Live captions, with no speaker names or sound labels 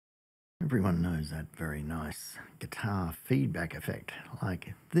Everyone knows that very nice guitar feedback effect,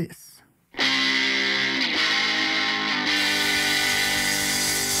 like this.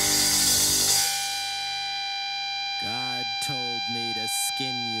 God told me to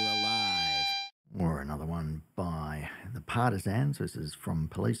skin you alive. Or another one by the Partisans. This is from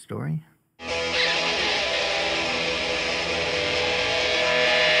Police Story.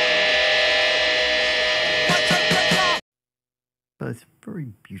 Both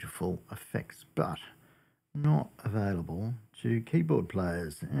very beautiful effects, but not available to keyboard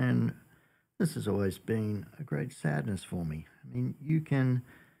players, and this has always been a great sadness for me. I mean, you can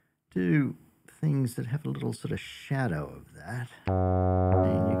do things that have a little sort of shadow of that,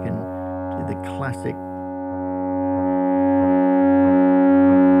 and you can do the classic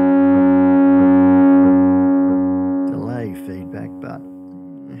delay feedback, but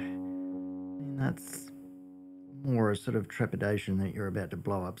that's more a sort of trepidation that you're about to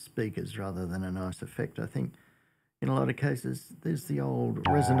blow up speakers rather than a nice effect. I think in a lot of cases there's the old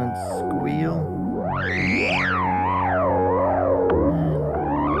resonant squeal.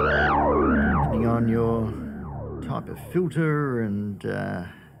 Depending on your type of filter and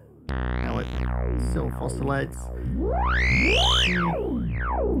how it self-oscillates,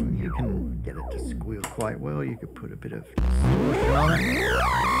 you can get it to squeal quite well. You could put a bit of distortion on it.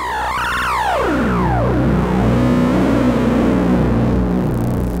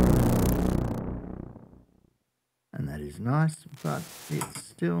 And that is nice, but it's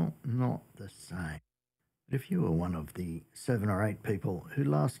still not the same. But if you were one of the 7 or 8 people who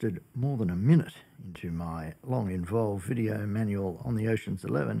lasted more than a minute into my long involved video manual on the Oceans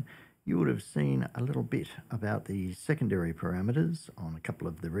 11, you would have seen a little bit about the secondary parameters on a couple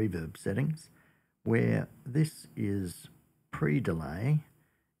of the reverb settings, where this is pre-delay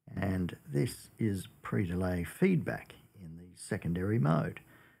and this is pre-delay feedback in the secondary mode.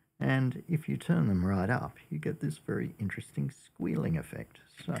 And if you turn them right up, you get this very interesting squealing effect.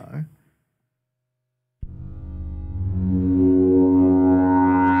 So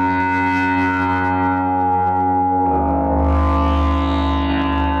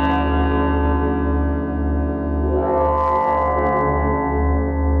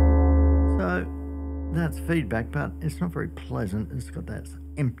that's feedback, but it's not very pleasant. It's got that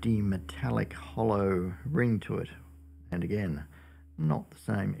empty, metallic, hollow ring to it. And again, not the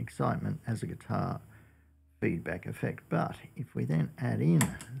same excitement as a guitar feedback effect. But if we then add in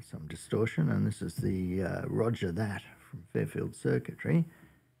some distortion, and this is the Roger That from Fairfield Circuitry,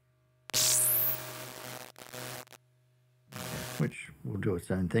 which will do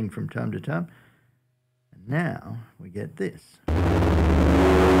its own thing from time to time. And now we get this.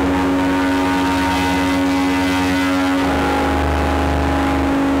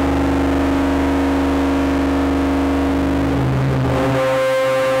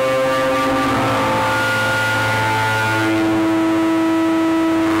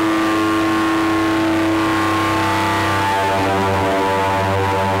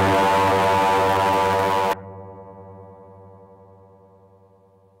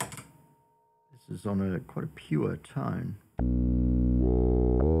 Is on a quite a pure tone.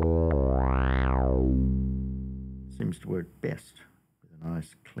 Seems to work best with a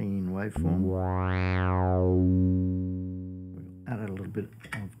nice clean waveform. We'll add a little bit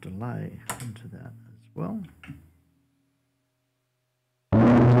of delay into that as well.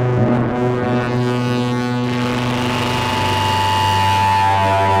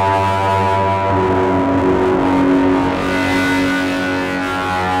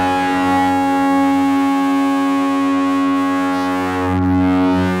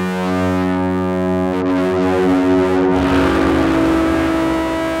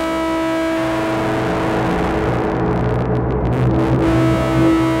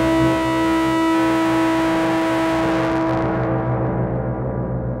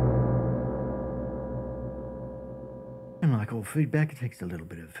 And like all feedback, it takes a little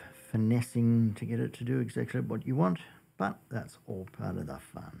bit of finessing to get it to do exactly what you want, but that's all part of the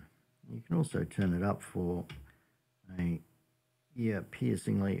fun. You can also turn it up for a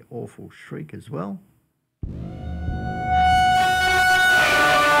ear-piercingly awful shriek as well.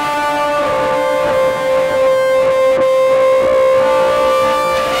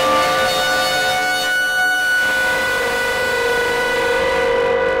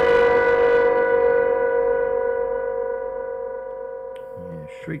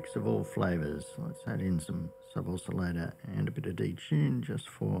 Shrieks of all flavours. Let's add in some sub-oscillator and a bit of detune just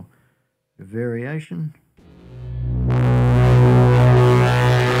for variation.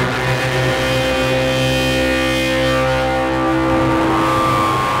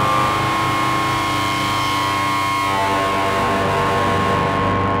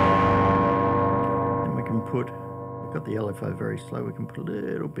 input, we've got the LFO very slow, we can put a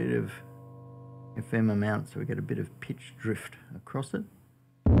little bit of FM amount so we get a bit of pitch drift across it.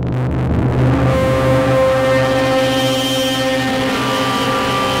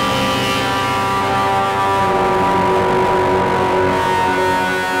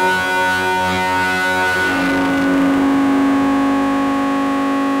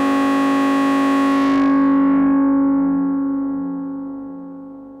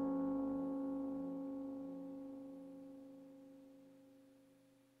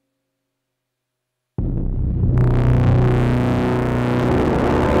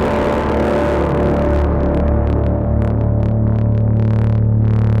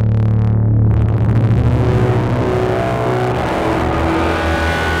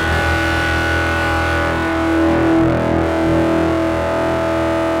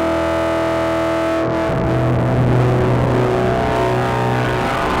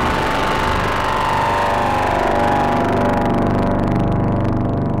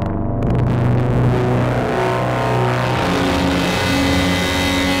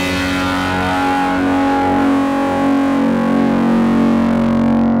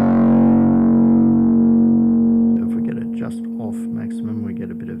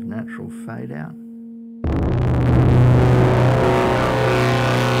 Fade out.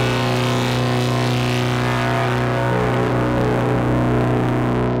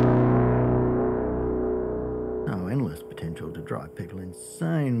 Oh, endless potential to drive people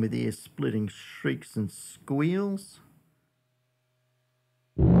insane with ear-splitting shrieks and squeals.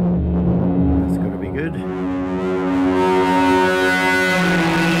 That's got to be good.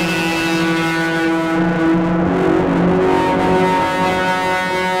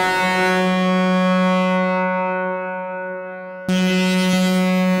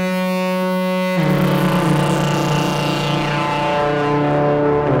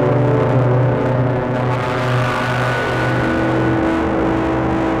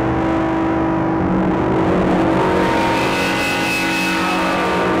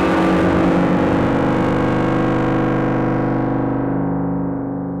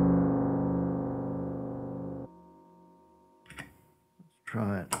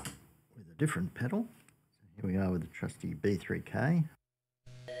 Try it with a different pedal. So here we are with the trusty B3K.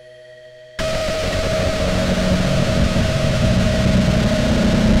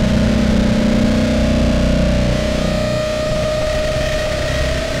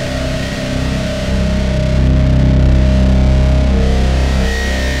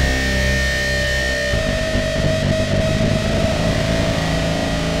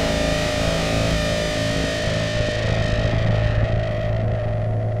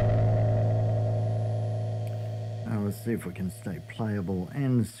 Now let's see if we can stay playable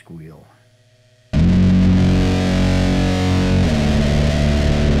and squeal.